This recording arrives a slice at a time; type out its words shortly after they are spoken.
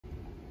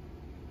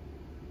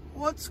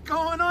What's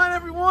going on,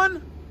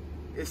 everyone?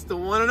 It's the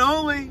one and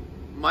only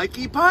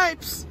Mikey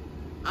Pipes.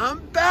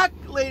 I'm back,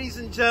 ladies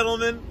and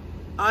gentlemen.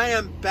 I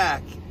am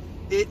back.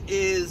 It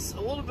is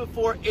a little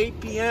before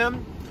 8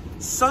 p.m.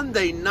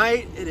 Sunday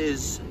night. It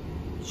is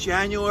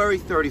January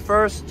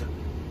 31st,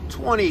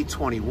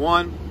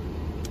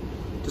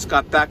 2021. Just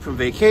got back from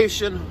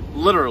vacation.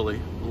 Literally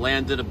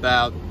landed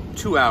about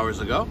 2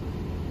 hours ago,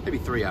 maybe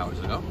 3 hours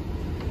ago.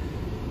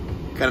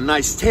 Got a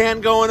nice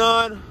tan going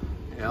on.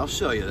 Yeah, I'll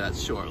show you that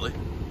shortly.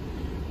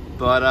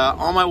 But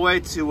on my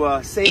way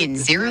to save in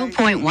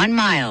 0.1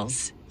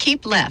 miles,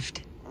 keep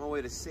left. On my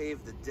way to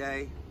save the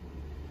day.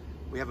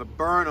 We have a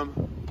Burnham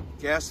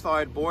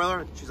gas-fired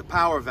boiler. She's a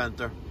power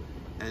venter,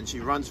 and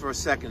she runs for a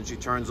second. She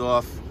turns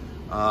off.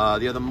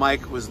 The other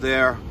mic was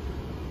there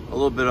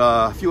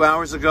a few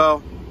hours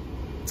ago.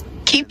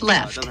 Keep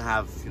left. It doesn't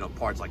have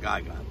parts like I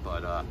got,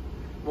 but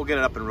we'll get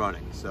it up and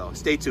running. So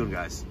stay tuned,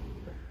 guys.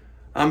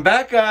 I'm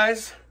back,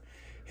 guys.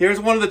 Here's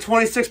one of the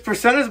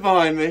 26%ers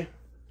behind me.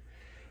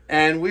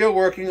 And we are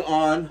working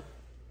on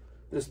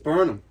this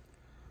Burnham.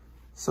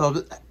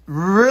 So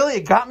really,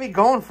 it got me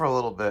going for a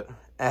little bit.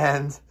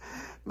 And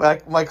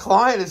my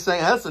client is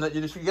saying, listen,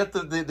 you should get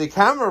the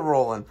camera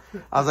rolling.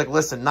 I was like,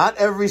 listen, not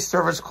every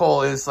service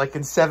call is like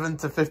in 7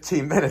 to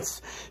 15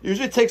 minutes.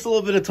 Usually it takes a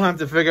little bit of time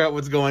to figure out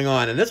what's going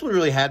on. And this one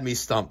really had me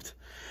stumped.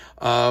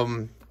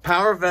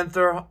 Power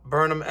Venter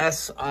Burnham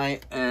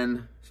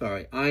IN6,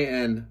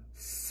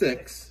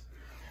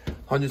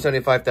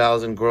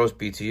 175,000 gross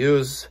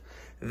BTUs.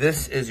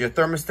 This is your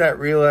thermostat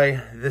relay.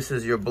 This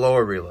is your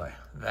blower relay.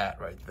 That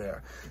right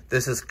there.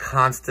 This is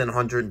constant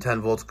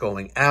 110 volts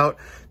going out.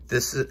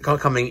 This is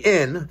coming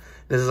in.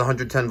 This is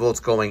 110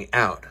 volts going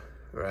out,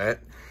 right?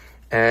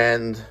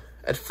 And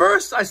at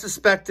first I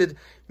suspected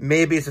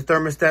maybe it's a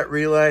thermostat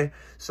relay.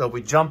 So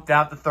we jumped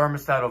out the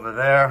thermostat over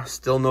there.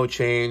 Still no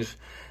change.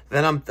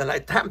 Then I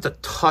happened to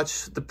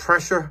touch the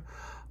pressure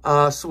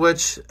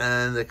switch,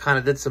 and it kind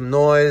of did some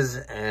noise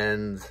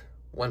and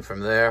went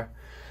from there.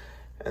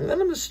 And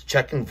then I'm just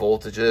checking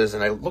voltages,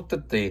 and I looked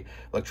at the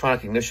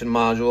electronic ignition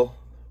module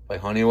by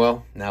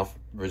Honeywell, now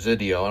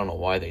Residio. I don't know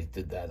why they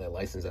did that. They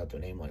licensed out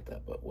their name like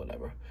that, but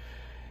whatever.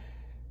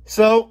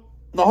 So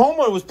the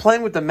homeowner was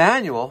playing with the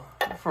manual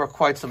for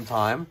quite some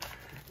time,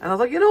 and I was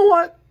like, you know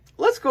what?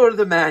 Let's go to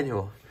the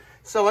manual.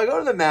 So I go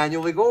to the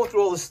manual, we go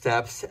through all the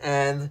steps,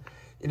 and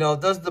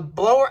does the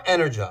blower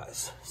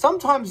energize?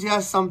 Sometimes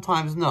yes,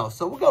 sometimes no.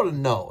 So we'll go to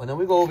no, and then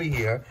we go over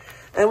here,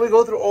 and we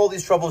go through all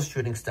these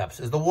troubleshooting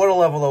steps. Is the water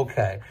level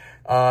okay?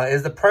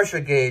 Is the pressure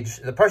gauge,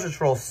 the pressure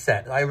control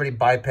set? I already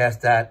bypassed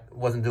that,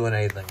 wasn't doing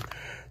anything.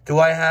 Do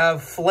I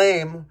have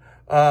flame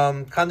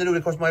continuity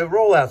across my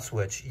rollout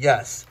switch?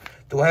 Yes.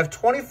 Do I have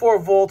 24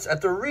 volts at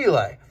the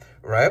relay?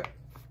 Right?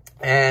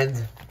 And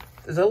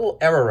there's a little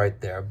error right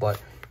there, but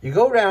you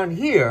go down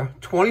here,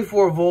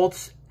 24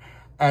 volts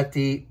at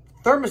the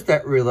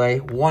thermostat relay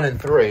 1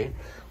 and 3,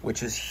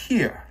 which is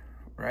here,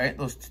 right?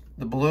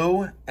 The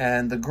blue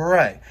and the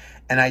gray.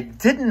 And I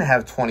didn't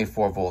have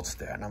 24 volts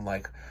there. And I'm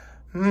like,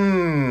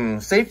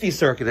 safety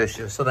circuit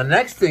issue. So the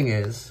next thing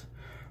is,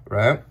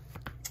 right,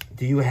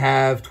 do you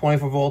have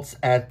 24 volts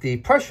at the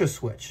pressure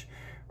switch,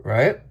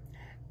 right?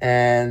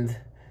 And,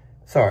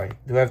 sorry,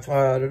 do I have,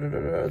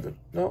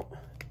 no.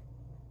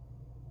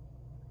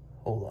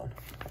 Hold on.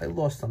 I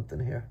lost something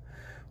here.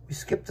 We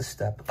skipped a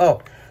step.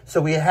 Oh,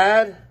 so we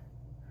had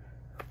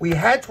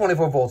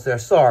 24 volts there,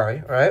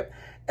 sorry, right?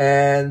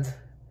 And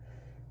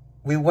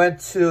we went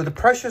to the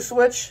pressure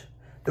switch.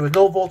 There was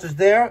no voltage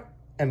there,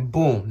 and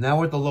boom, now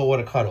we're at the low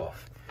water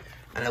cutoff.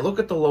 And I look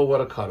at the low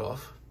water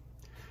cutoff,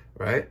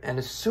 right? And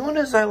as soon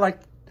as I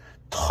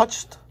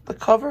touched the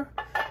cover,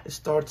 it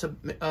started to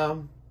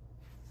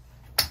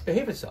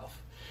behave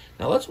itself.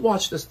 Now let's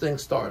watch this thing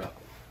start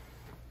up,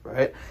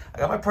 right? I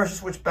got my pressure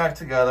switch back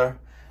together.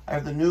 I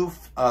have the new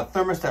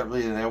thermostat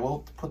relay there.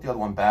 We'll put the other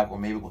one back, or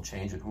maybe we'll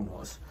change it, who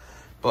knows.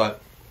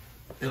 But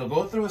it'll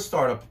go through a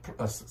startup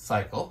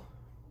cycle.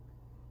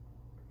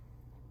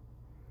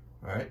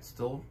 All right,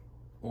 still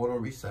auto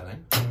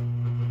resetting.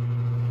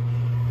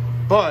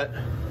 But,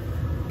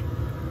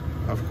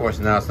 of course,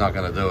 now it's not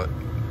going to do it.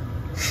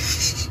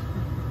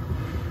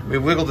 We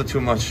wiggled it too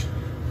much.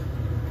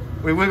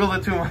 We wiggled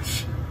it too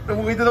much.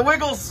 We did the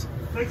wiggles.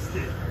 Fixed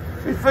it.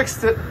 We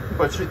fixed it,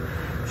 but she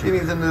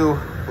needs a new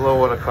low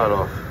water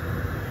cutoff.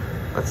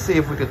 Let's see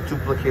if we can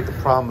duplicate the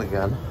problem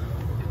again.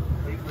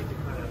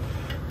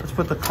 Let's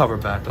put the cover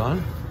back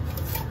on.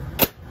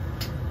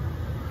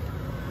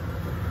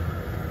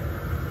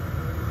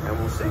 And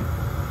we'll see.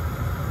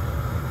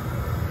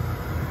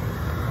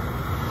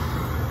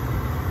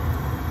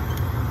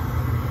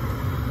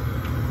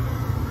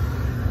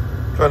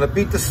 Trying to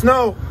beat the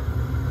snow.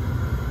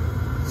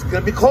 It's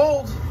gonna be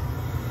cold.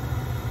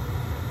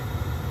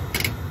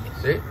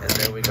 See, and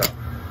there we go.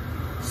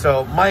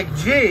 So Mike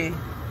G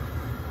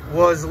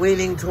was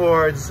leaning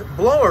towards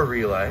blower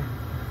relay,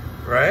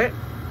 right?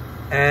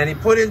 And he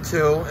put in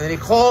 2, and he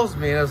calls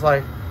me and was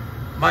like,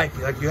 Mike,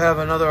 you have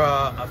another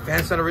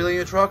fan center relay in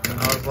your truck? And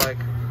I was like,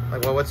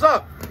 well, what's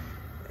up?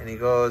 And he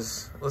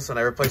goes, listen,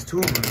 I replaced 2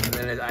 of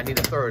them, and I need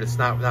a 3rd. It's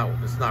not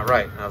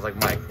right. And I was like,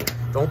 Mike,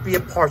 don't be a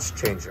parts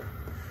changer.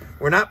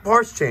 We're not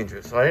parts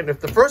changers, right? And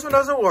if the first one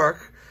doesn't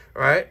work,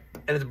 right,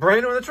 and it's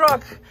brand new in the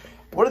truck,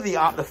 what are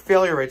the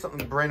failure rates?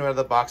 Something brand new out of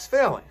the box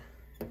failing.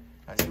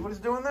 I see what it's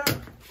doing there.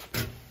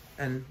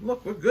 And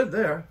look, we're good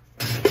there.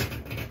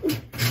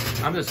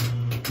 I'm just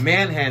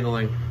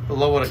manhandling the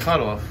low water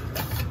cutoff,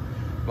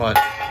 but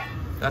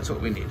that's what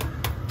we need.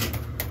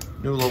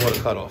 New low water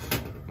cutoff.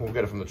 We'll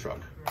get it from the truck.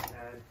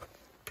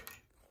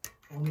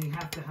 Only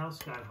half the house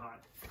got hot.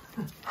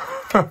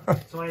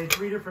 So I had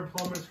 3 different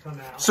plumbers come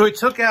out. So he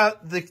took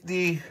out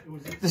the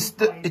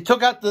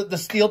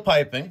steel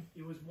piping.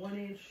 It was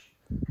 1-inch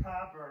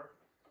copper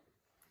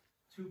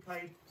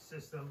 2-pipe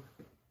system.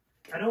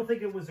 I don't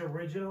think it was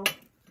original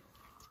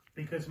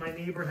because my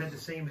neighbor had the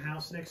same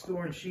house next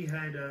door and she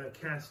had a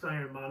cast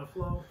iron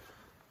monoflow.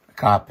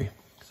 Copy.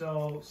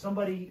 So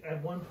somebody at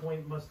one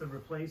point must have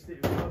replaced it.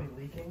 It was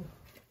probably leaking.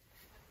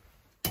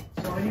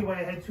 So anyway,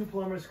 I had 2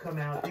 plumbers come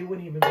out. They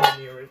wouldn't even go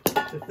near it.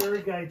 The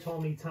 3rd guy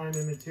told me time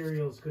and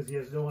materials because he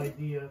has no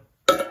idea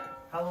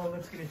how long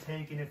it's going to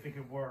take and if it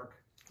could work.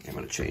 I'm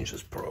going to change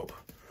this probe.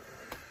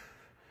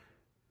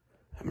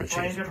 I'm going to So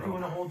I change ended the up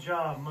probe. doing a whole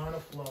job,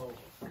 monoflow,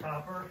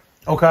 copper,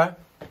 Okay.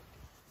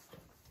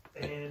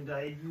 and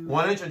I used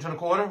 1 inch, 1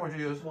 1/4. What'd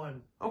you use?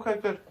 1. Okay,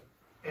 good.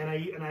 And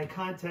I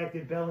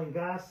contacted Bell and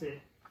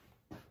Gossett,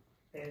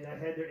 and I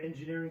had their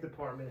engineering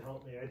department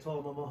help me. I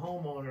told them I'm a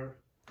homeowner.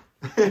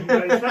 You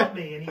guys help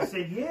me, and he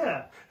said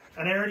yeah.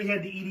 And I already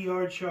had the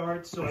EDR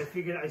chart, so I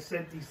figured he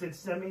said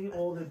send me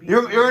all the.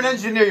 You're an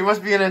engineer. You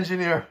must be an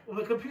engineer. Well,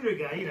 the computer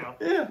guy, you know.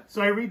 Yeah.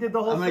 So I redid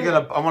the whole thing.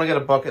 I want to get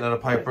a bucket and a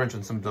pipe wrench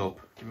and some dope.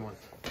 Give me one.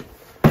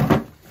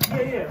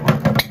 Yeah.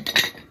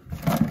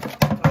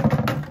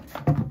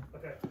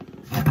 Okay.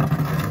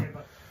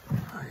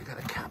 Oh, you got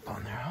a cap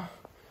on there, huh?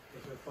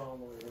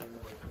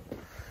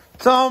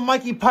 So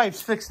Mikey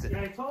Pipes fixed it.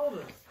 Yeah, I told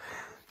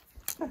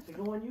him to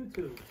go on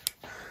YouTube.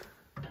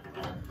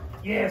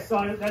 Yeah,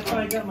 so that's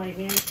why I got my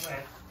hands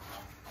wet.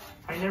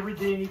 I never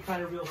did any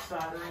kind of real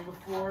soldering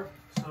before,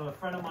 so a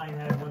friend of mine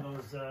had one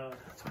of those,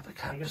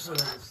 I guess one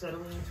of those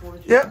acetylene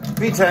torches. Yep,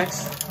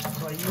 V-tanks.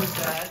 So I used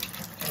that.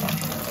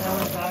 And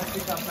when guys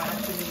got back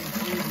to me in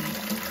 3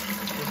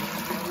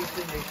 weeks,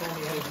 they told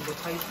me how to do the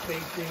pipe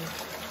spacing.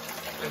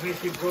 I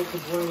basically broke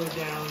the boiler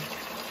down,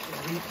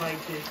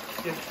 repiped it,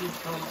 did 2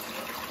 pumps,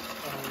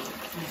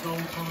 2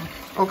 zone pumps,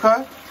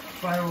 Okay.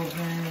 spiral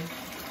vent.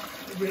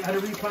 I had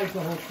to repipe the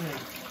whole thing.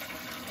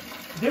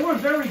 They were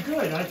very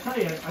good, I tell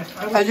you.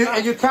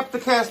 And you kept the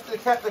cast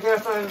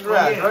iron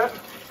rad, yeah. right?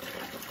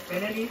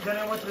 And then I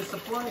went to the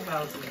supply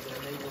houses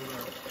and they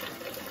were.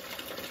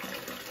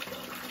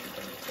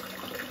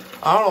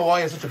 I don't know why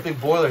you have such a big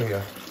boiler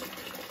here.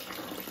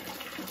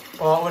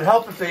 Well, it would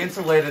help if they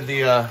insulated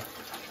the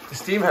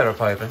steam header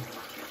piping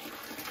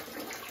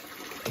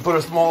and put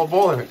a smaller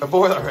boiler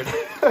in.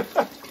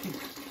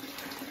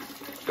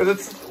 Because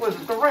it's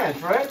the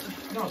ranch, right?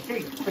 No,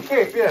 Cape. The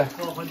Cape, yeah.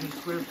 1,200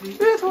 square feet.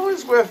 Yeah, 1,200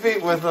 square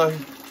feet with a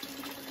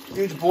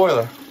huge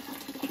boiler.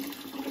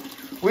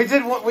 We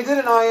did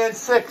an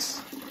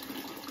IN6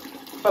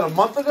 about a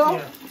month ago.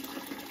 Yeah.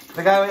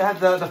 The guy who had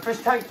the fish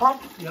tank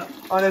pump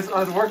on his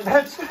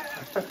workbench.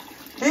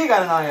 He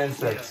got an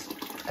IN6, Yeah.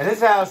 and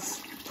his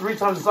house 3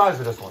 times the size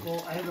of this one.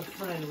 Well, I have a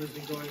friend who lives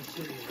in Garden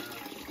City,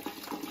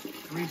 a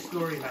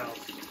 3-story house.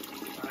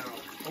 I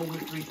don't know, over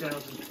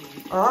 3,000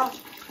 feet.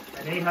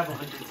 And they have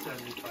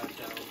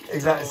 175,000.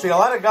 Exactly. See, a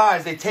lot of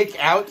guys, they take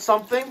out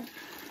something.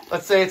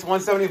 Let's say it's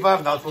 175,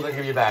 and that's what they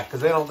give you back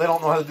because they don't know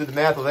how to do the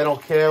math, or they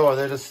don't care, or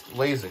they're just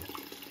lazy.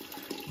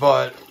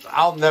 But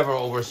I'll never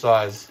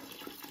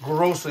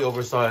grossly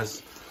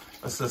oversize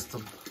a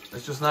system.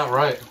 It's just not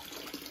right.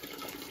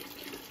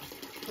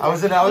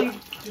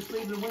 Just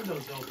leave the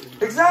windows open.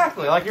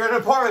 Exactly, like you're in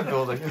an apartment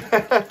building.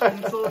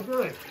 It's all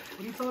good. What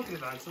are you talking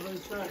about? It's on the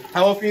side.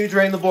 How often do you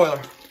drain the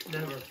boiler?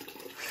 Never.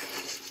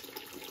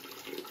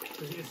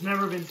 It's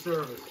never been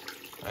serviced.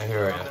 I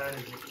hear you. How bad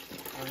is it?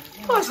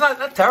 Well, it's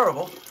not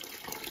terrible.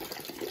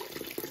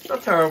 It's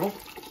not terrible.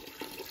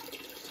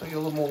 So get a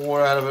little more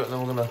water out of it, and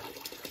then we're gonna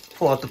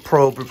pull out the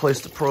probe,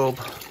 replace the probe.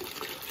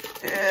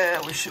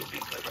 Yeah, we should be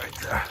good right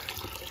there.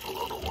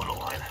 Below the water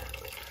line.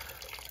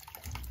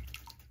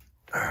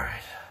 All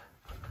right.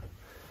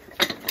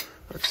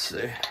 Let's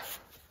see.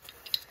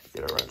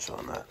 Get a wrench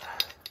on that.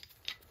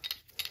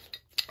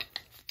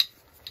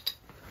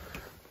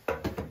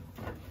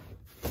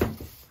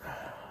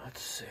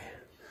 Let's see.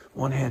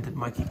 One-handed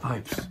Mikey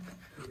Pipes.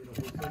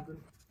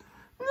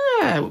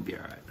 Yeah, it will be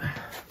all right.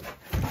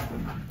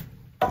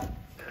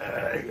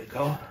 There you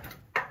go.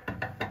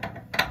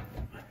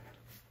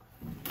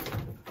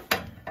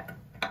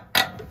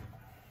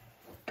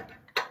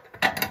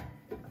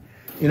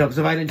 You know, because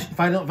if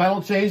I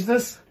don't change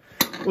this,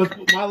 what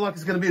my luck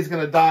is going to be, it's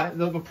going to die.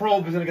 The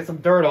probe is going to get some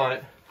dirt on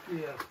it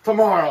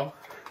tomorrow.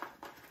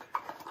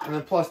 And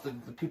then plus the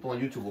people on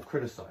YouTube will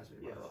criticize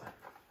me.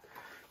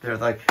 They're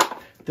like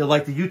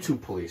the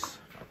YouTube police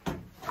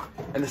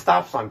and the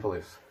stop sign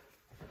police.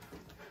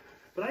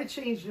 But I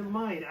changed your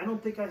mind. I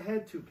don't think I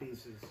had 2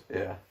 pieces.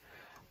 Yeah.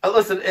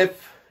 Listen,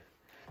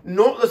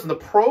 listen, the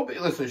probe,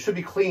 listen, it should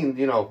be cleaned,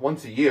 you know,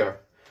 once a year.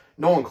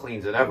 No one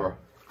cleans it ever.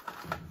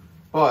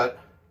 But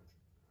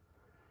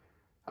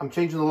I'm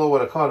changing the low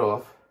with a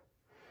cutoff.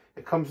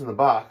 It comes in the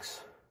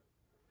box.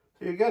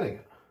 So you're getting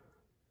it.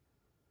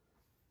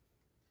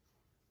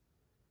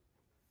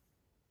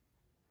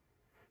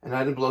 And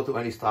I didn't blow through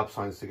any stop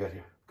signs to get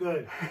here.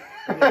 Good.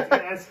 I was going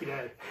to ask you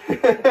that.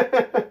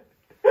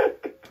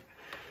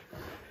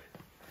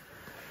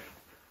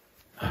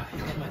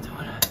 What am I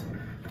doing?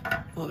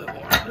 A little bit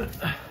more.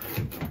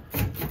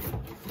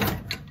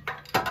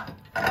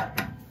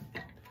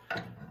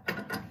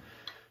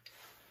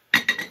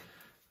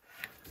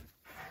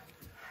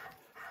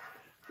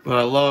 But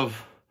I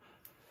love,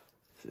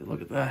 see,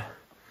 look at that.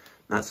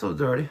 Not so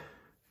dirty.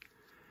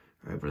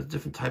 All right, but it's a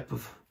different type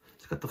of,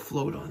 it's got the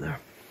float on there.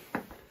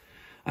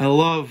 I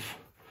love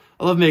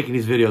making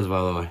these videos,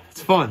 by the way.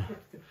 It's fun.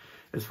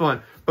 It's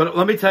fun. But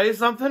let me tell you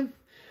something.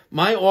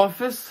 My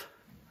office,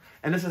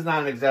 and this is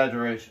not an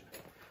exaggeration,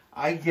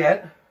 I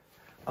get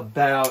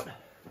about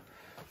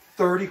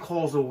 30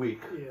 calls a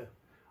week. Yeah.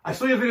 I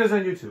saw your videos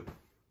on YouTube.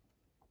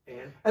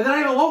 And they're not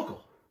even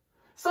local.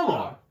 Some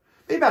are.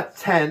 Maybe about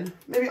 10,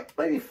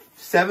 maybe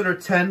 7 or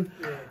 10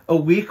 a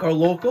week are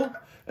local.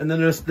 And then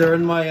they're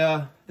in my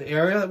the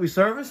area that we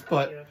service.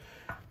 But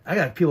I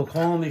got people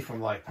calling me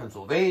from like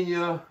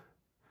Pennsylvania.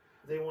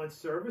 They want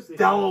service?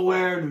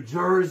 Delaware, New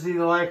Jersey.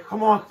 They're like,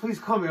 come on, please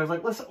come here. I was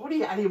like, listen, what are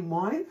you, out of your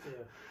mind?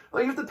 Yeah.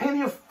 Like, you have to pay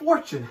me a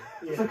fortune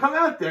to come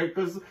out there.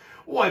 Because,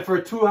 what, for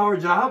a 2-hour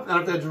job? And I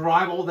have to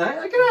drive all day?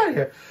 Like, get out of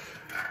here.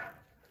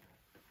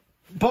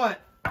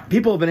 But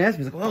people have been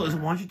asking me, like, well,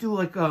 listen, why don't you do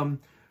like a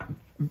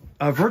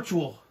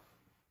virtual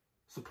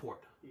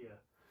support? Yeah.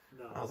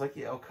 No. I was like,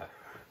 yeah, okay.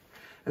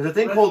 There's a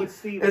thing That's called... what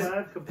Steve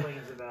Ladd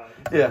complains about.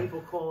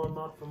 People call him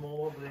up from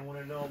all over. They want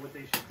to know what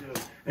they should do.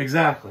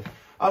 Exactly.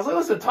 I was like,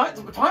 listen,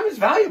 time is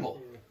valuable.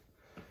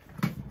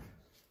 Yeah.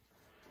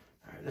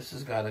 All right, this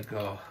has got to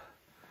go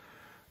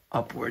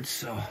upwards,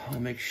 so I'll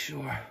make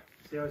sure.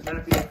 See, I was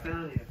happy I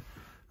found you.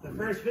 The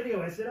first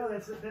video, I said, oh,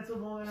 that's a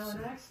Long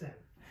Island accent.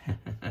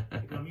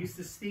 Like, I'm used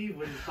to Steve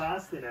with his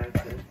Boston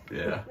accent.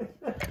 Yeah.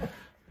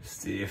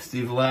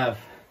 Steve Ladd.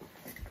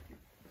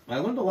 I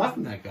learned a lot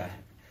from that guy.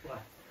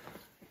 What?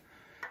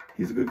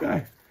 He's a good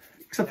guy.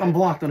 Except I'm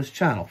blocked on his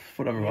channel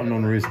for whatever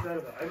unknown reason.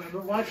 I've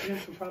been watching him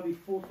for probably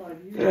 4 or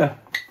 5 years. Yeah.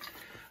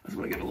 I just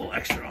want to get a little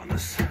extra on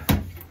this.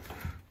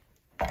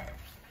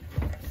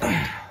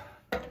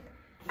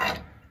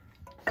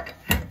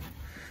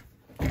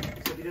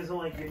 So he doesn't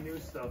like your new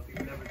stuff. You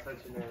can never touch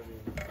it now.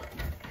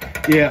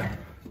 Yeah.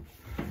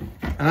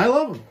 And I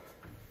love them.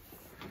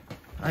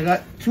 I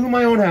got 2 in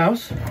my own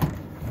house.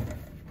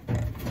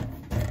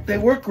 They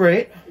work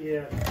great.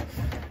 Yeah.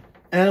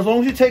 And as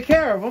long as you take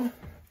care of them,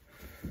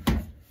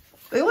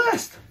 they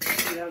last.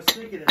 Yeah, I was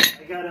thinking that.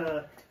 I got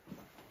a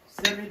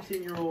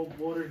 17-year-old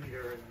water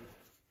heater, and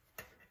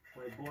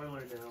my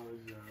boiler now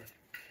is...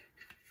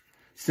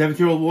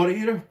 17-year-old water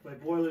heater? My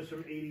boiler's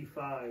from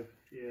 85,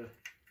 yeah.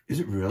 Is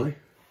it really?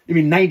 You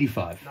mean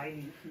 95?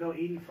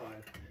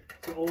 85.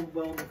 It's an old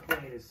Well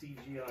McLean, a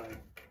CGI.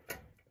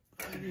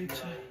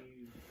 CGI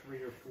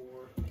 3 or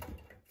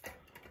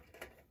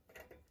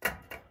 4.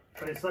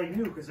 But it's like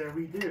new, because I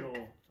redid it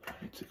all. I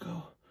need to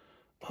go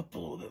up a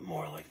little bit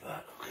more like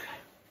that. Okay.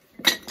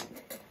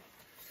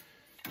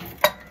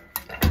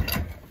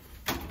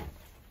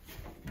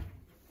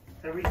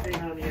 Everything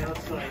on the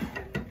outside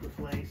has been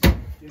replaced.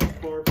 New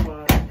spark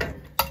plug,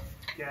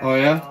 gas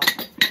valve.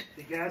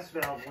 The gas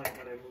valve went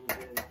when I moved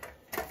in.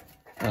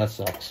 That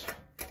sucks.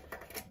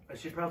 I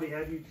should probably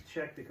have you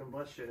check the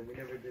combustion, and we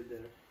never did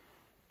that.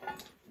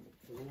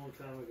 It was a long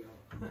time ago.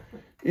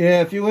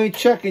 Yeah, if you ain't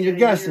checking, you're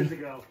guessing. Years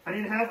ago. I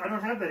don't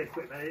have that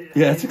equipment. I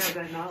didn't have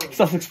that knowledge.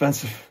 Stuff's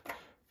expensive.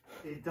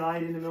 It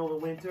died in the middle of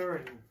the winter,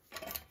 and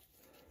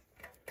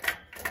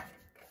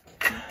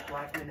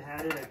Blackman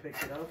had it. I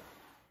picked it up.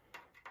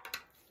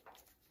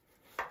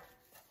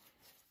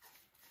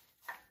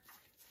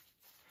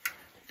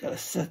 Gotta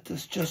set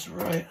this just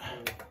right.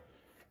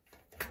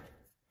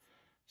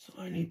 So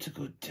I need to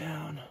go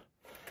down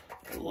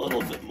a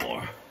little bit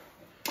more.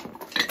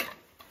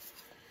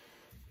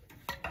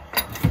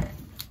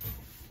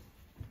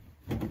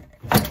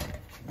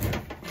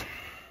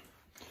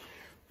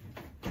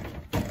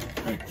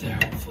 Right there,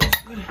 it feels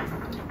good.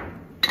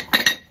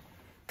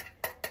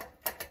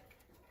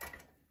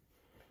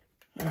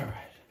 All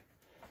right.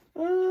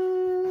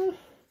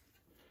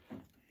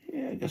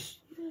 Yeah, I guess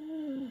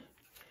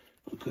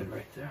look good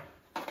right there.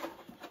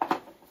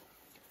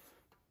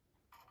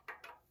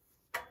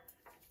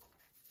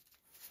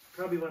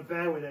 Probably went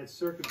bad with that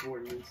circuit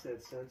board meets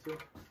that sensor.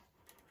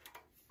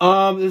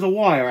 There's a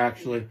wire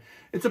actually.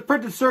 It's a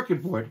printed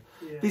circuit board.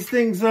 Yeah. These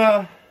things,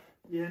 yeah,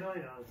 no, I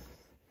know.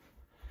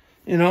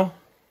 You know,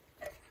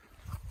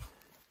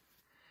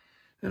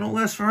 they don't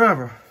last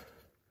forever.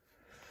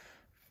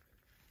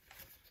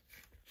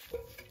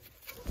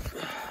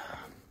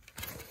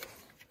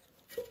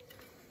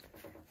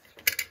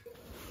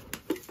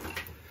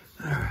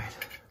 All right.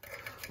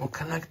 We'll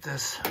connect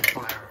this,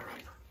 fire her up.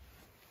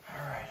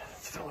 All right,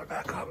 let's fill her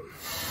back up.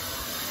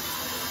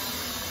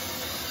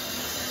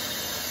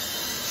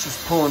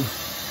 Just pulling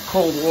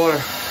cold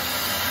water.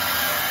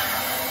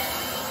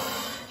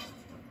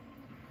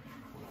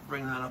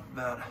 Bring that up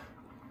about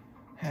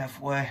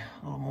halfway,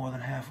 a little more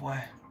than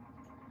halfway.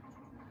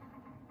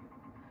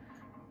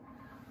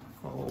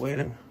 While we're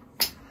waiting,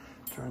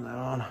 turn that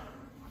on.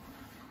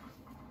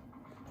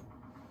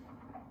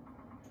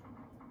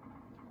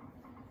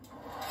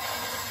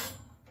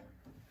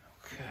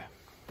 Okay.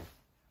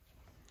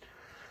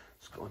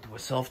 Let's go into a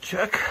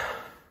self-check.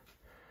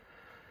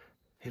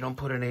 You don't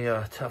put any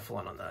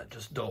Teflon on that,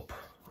 just dope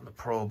on the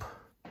probe.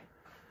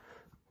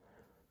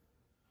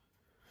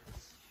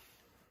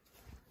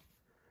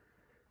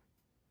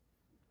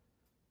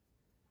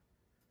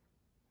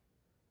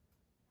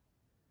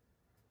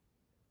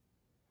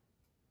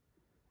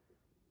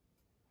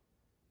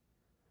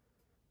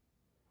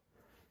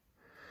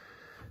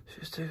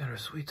 She's taking her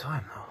sweet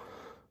time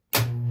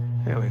though.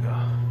 Here we go.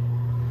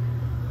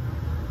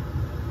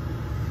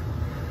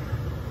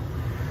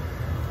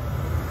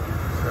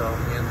 So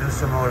the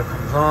inducer motor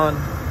comes on.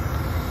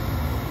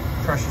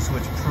 Pressure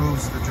switch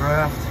proves the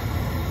draft.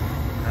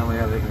 Now we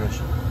have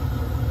ignition.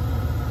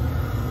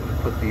 We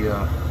put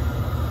the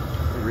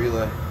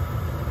relay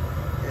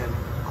in,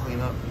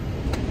 clean up.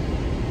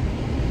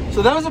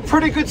 So that was a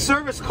pretty good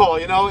service call,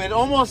 you know. It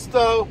almost,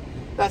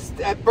 that's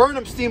at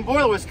Burnham steam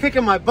boiler was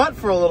kicking my butt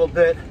for a little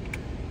bit.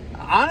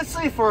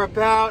 Honestly, for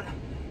about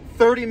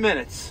 30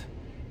 minutes,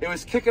 it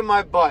was kicking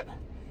my butt.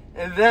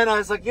 And then I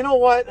was like, you know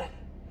what?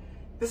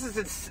 This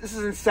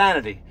is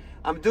insanity.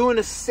 I'm doing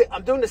the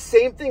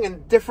same thing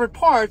in different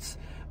parts,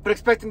 but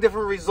expecting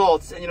different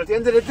results. And you know, at the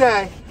end of the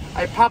day,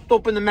 I popped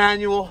open the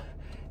manual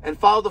and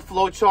followed the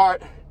flow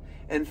chart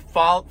and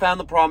found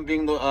the problem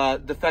being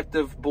the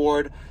defective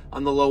board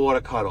on the low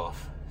water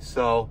cutoff.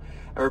 So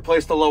I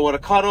replaced the low water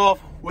cutoff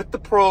with the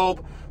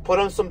probe, put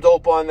on some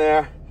dope on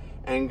there,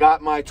 and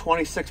got my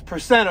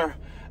 26%er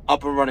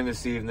up and running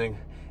this evening.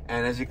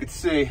 And as you can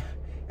see,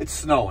 it's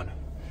snowing.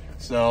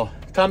 So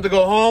time to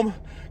go home.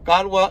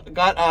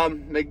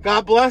 May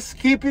God bless.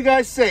 Keep you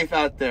guys safe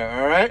out there.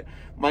 All right.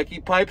 Mikey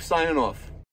Pipe signing off.